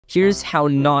Here's how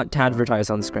not to advertise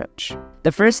on Scratch.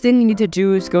 The first thing you need to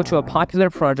do is go to a popular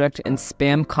project and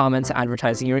spam comments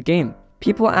advertising your game.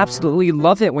 People absolutely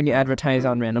love it when you advertise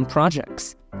on random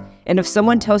projects. And if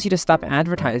someone tells you to stop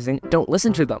advertising, don't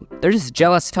listen to them. They're just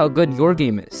jealous of how good your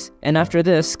game is. And after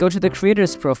this, go to the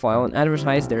creator's profile and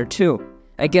advertise there too.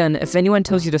 Again, if anyone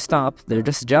tells you to stop, they're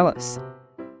just jealous.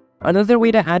 Another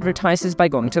way to advertise is by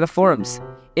going to the forums.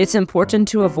 It's important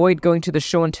to avoid going to the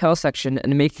show and tell section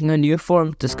and making a new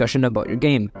forum discussion about your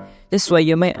game. This way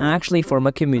you might actually form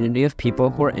a community of people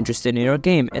who are interested in your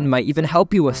game and might even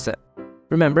help you with it.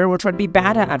 Remember, we're trying to be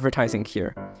bad at advertising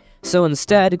here. So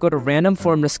instead, go to random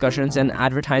forum discussions and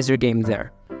advertise your game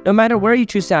there. No matter where you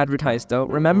choose to advertise though,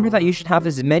 remember that you should have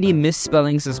as many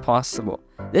misspellings as possible.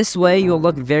 This way you'll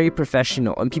look very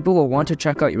professional and people will want to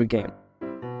check out your game.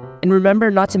 And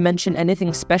remember not to mention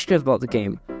anything special about the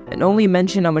game, and only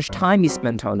mention how much time you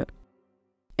spent on it.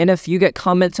 And if you get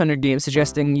comments on your game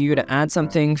suggesting you to add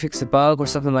something, fix a bug, or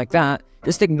something like that,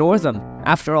 just ignore them.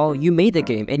 After all, you made the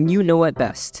game, and you know it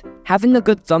best. Having a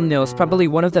good thumbnail is probably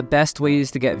one of the best ways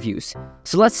to get views,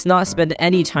 so let's not spend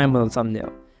any time on a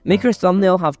thumbnail. Make your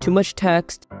thumbnail have too much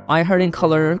text, eye-hurting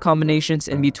color combinations,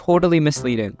 and be totally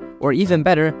misleading. Or even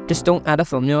better, just don't add a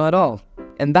thumbnail at all.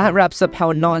 And that wraps up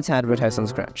how not to advertise on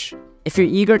Scratch. If you're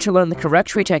eager to learn the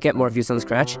correct way to get more views on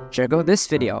Scratch, check out this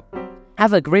video.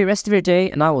 Have a great rest of your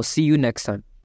day, and I will see you next time.